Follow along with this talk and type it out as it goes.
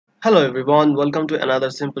Hello everyone, welcome to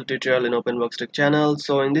another simple tutorial in OpenBox Tech channel.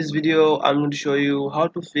 So in this video I'm going to show you how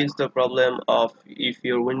to fix the problem of if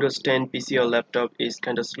your Windows 10 PC or laptop is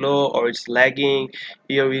kind of slow or it's lagging.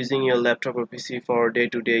 You're using your laptop or PC for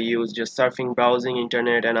day-to-day use, just surfing, browsing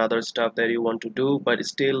internet and other stuff that you want to do, but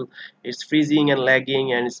still it's freezing and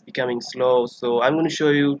lagging and it's becoming slow. So I'm going to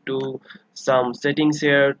show you some settings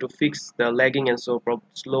here to fix the lagging and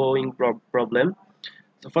slowing problem.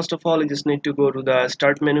 So first of all, you just need to go to the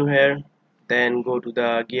start menu here, then go to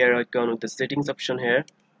the gear icon with the settings option here.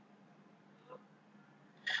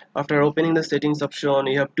 After opening the settings option,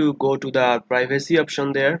 you have to go to the privacy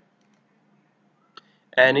option there,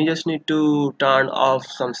 and you just need to turn off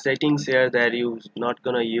some settings here that you're not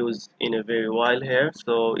gonna use in a very while here.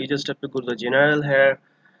 So you just have to go to the general here,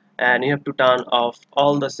 and you have to turn off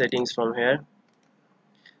all the settings from here.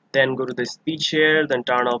 Then go to the speech here, then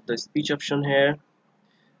turn off the speech option here.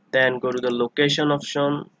 Then go to the location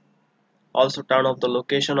option, also turn off the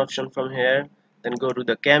location option from here. Then go to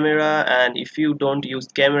the camera, and if you don't use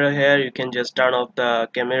camera here, you can just turn off the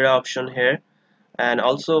camera option here. And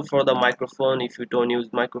also for the microphone, if you don't use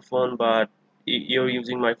microphone but you're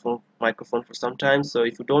using my microphone for some time, so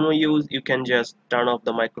if you don't use, you can just turn off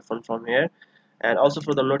the microphone from here. And also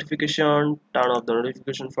for the notification, turn off the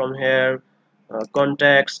notification from here.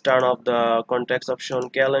 Contacts, turn off the contacts option.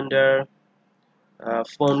 Calendar,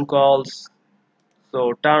 phone calls,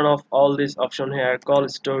 so turn off all this option here. Call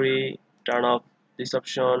story, turn off this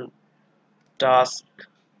option. Task,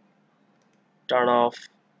 turn off.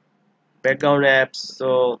 Background apps,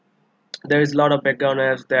 so there is a lot of background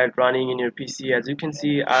apps that running in your PC. As you can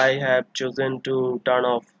see, I have chosen to turn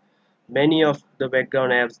off many of the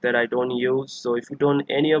background apps that I don't use. So if you don't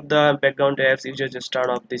any of the background apps, you just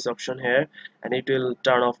turn off this option here, and it will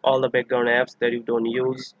turn off all the background apps that you don't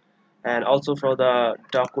use. And also for the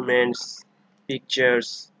documents,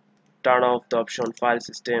 pictures, turn off the option file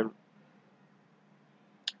system.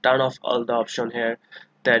 Turn off all the option here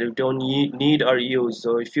that you don't need or use.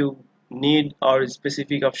 So if you need or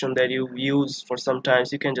specific option that you use for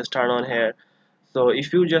sometimes, you can just turn on here. So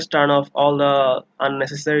if you just turn off all the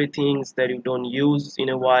unnecessary things that you don't use in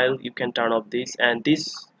a while, you can turn off this, and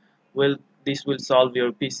will this will solve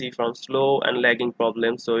your PC from slow and lagging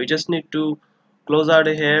problems. So you just need to close out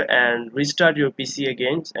of here and restart your PC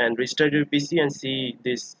again, and restart your PC and see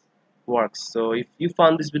this works. So if you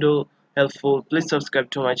found this video helpful, please subscribe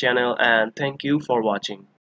to my channel, and thank you for watching.